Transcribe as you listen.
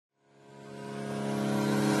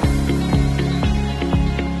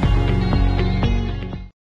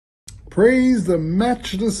Praise the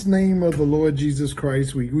matchless name of the Lord Jesus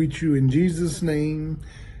Christ. We greet you in Jesus' name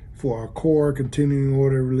for our core continuing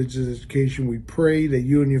order religious education. We pray that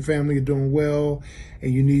you and your family are doing well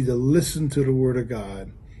and you need to listen to the word of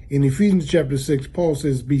God. In Ephesians chapter 6, Paul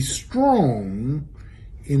says, be strong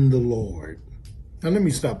in the Lord. Now let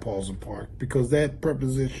me stop, pause, and park, because that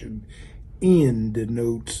preposition in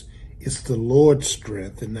denotes it's the Lord's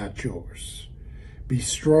strength and not yours. Be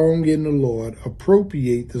strong in the Lord.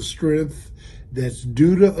 Appropriate the strength that's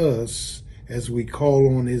due to us as we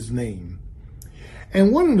call on his name.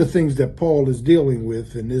 And one of the things that Paul is dealing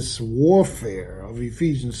with in this warfare of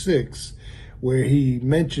Ephesians 6, where he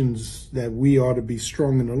mentions that we ought to be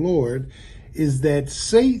strong in the Lord, is that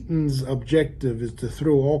Satan's objective is to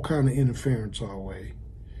throw all kind of interference our way.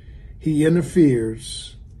 He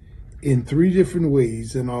interferes in 3 different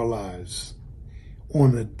ways in our lives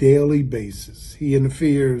on a daily basis. He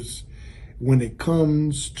interferes when it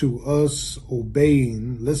comes to us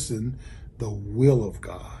obeying, listen, the will of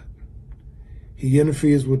God. He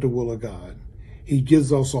interferes with the will of God. He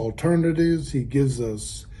gives us alternatives. He gives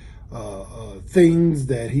us things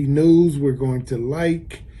that he knows we're going to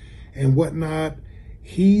like and whatnot.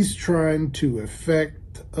 He's trying to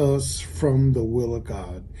affect us from the will of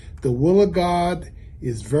God. The will of God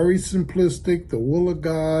is very simplistic. The will of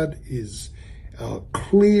God is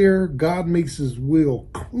clear. God makes his will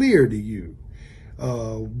clear to you.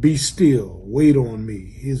 Be still, wait on me.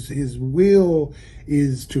 His will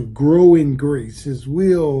is to grow in grace. His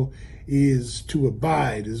will is to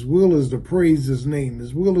abide. His will is to praise his name.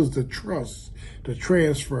 His will is to trust, to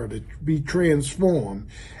transfer, to be transformed.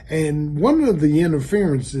 And one of the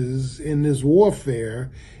interferences in this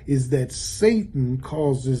warfare is that Satan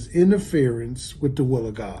causes interference with the will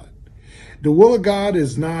of God. The will of God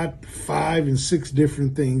is not 5 and 6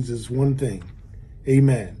 different things. It's one thing.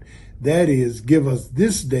 Amen. That is, give us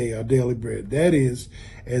this day our daily bread. That is,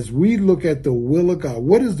 as we look at the will of God,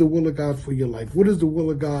 what is the will of God for your life? What is the will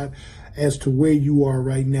of God as to where you are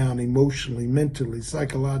right now, emotionally, mentally,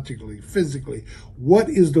 psychologically, physically? What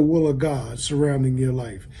is the will of God surrounding your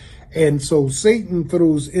life? And so Satan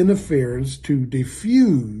throws interference to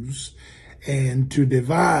diffuse and to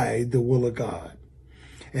divide the will of God.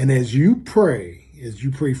 And as you pray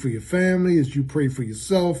for your family, as you pray for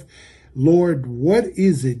yourself, Lord, what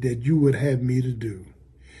is it that you would have me to do?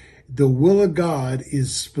 The will of God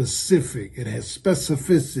is specific. It has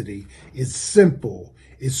specificity. It's simple.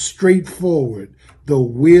 It's straightforward. The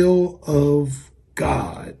will of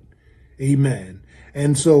God. Amen.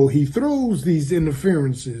 And so he throws these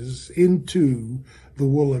interferences into the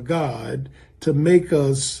will of God to make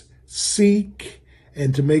us seek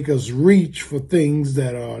and to make us reach for things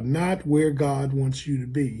that are not where God wants you to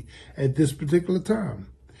be at this particular time.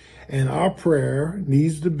 And our prayer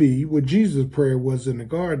needs to be what Jesus' prayer was in the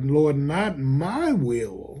garden. Lord, not my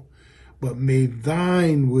will, but may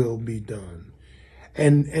thine will be done.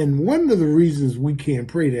 And one of the reasons we can't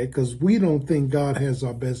pray that, because we don't think God has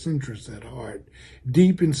our best interests at heart.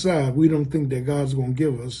 Deep inside, we don't think that God's going to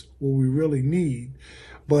give us what we really need.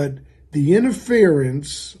 But the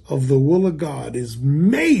interference of the will of God is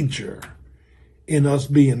major in us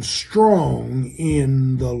being strong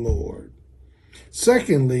in the Lord.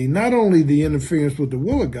 Secondly, not only the interference with the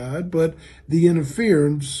will of God, but the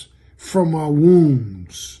interference from our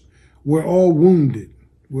wounds. We're all wounded.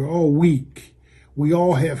 We're all weak. We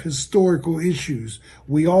all have historical issues.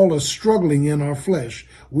 We all are struggling in our flesh.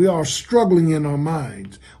 We are struggling in our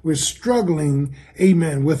minds. We're struggling,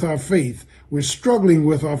 amen, with our faith. We're struggling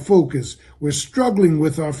with our focus. We're struggling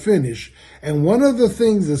with our finish. And one of the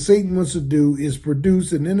things that Satan wants to do is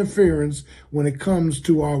produce an interference when it comes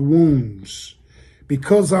to our wounds.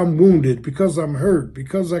 Because I'm wounded, because I'm hurt,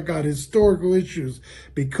 because I got historical issues,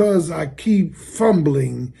 because I keep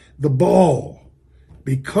fumbling the ball.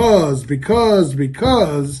 Because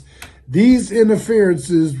these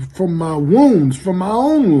interferences from my wounds, from my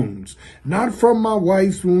own wounds, not from my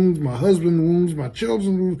wife's wounds, my husband's wounds, my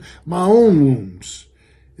children's wounds, my own wounds.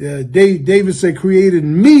 David said, create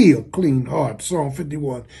in me a clean heart, Psalm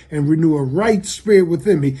 51, and renew a right spirit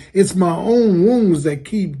within me. It's my own wounds that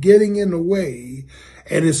keep getting in the way,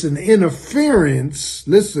 and it's an interference,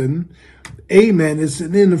 listen, amen, it's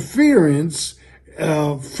an interference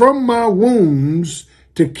from my wounds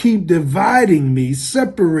to keep dividing me,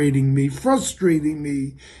 separating me, frustrating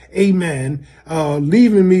me, amen,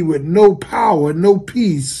 leaving me with no power, no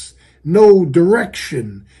peace, no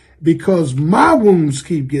direction, because my wounds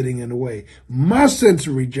keep getting in the way. My sense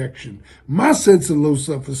of rejection, my sense of low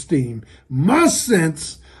self-esteem, my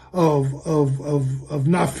sense of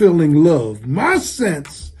not feeling loved, my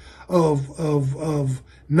sense of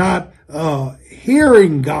not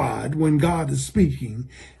hearing God when God is speaking,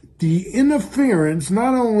 the interference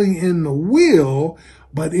not only in the will,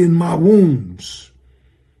 but in my wounds.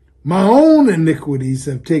 My own iniquities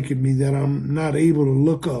have taken me that I'm not able to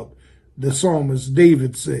look up, the psalmist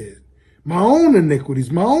David said. My own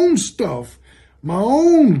iniquities, my own stuff, my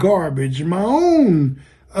own garbage, my own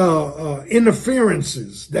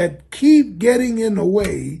interferences that keep getting in the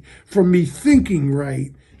way from me thinking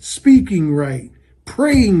right, speaking right,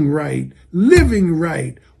 praying right, living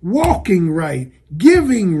right, walking right,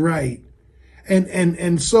 giving right.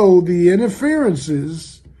 And so the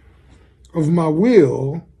interferences of my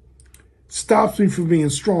will stops me from being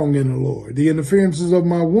strong in the Lord. The interferences of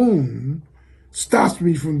my wound stops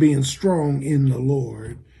me from being strong in the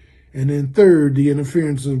Lord. And then third, the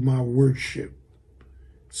interference of my worship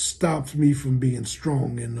stops me from being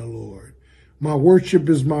strong in the Lord. My worship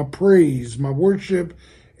is my praise. My worship,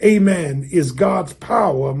 amen, is God's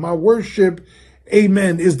power. My worship,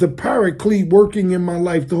 amen, is the Paraclete working in my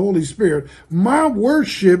life, the Holy Spirit. My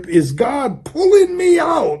worship is God pulling me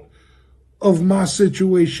out of my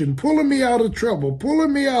situation, pulling me out of trouble,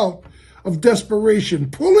 pulling me out of desperation,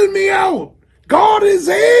 pulling me out. God is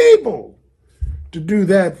able to do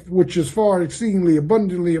that which is far exceedingly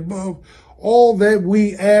abundantly above all that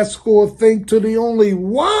we ask or think, to the only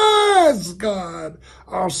wise God,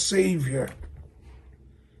 our Savior.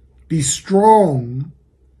 Be strong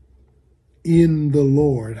in the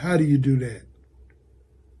Lord. How do you do that?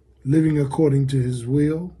 Living according to his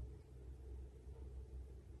will,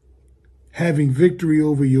 having victory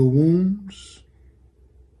over your wounds,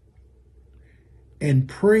 and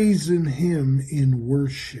praising him in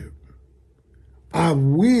worship. I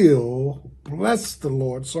will bless the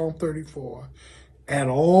Lord, Psalm 34, at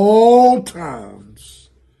all times.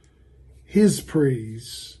 His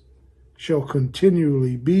praise shall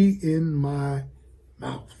continually be in my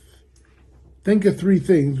mouth. Think of three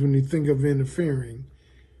things when you think of interfering.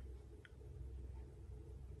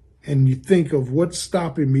 And you think of what's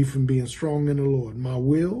stopping me from being strong in the Lord. My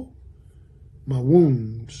will, my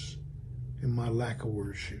wounds, and my lack of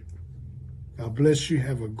worship. God bless you.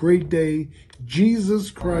 Have a great day.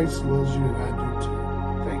 Jesus Christ loves you, and I do too.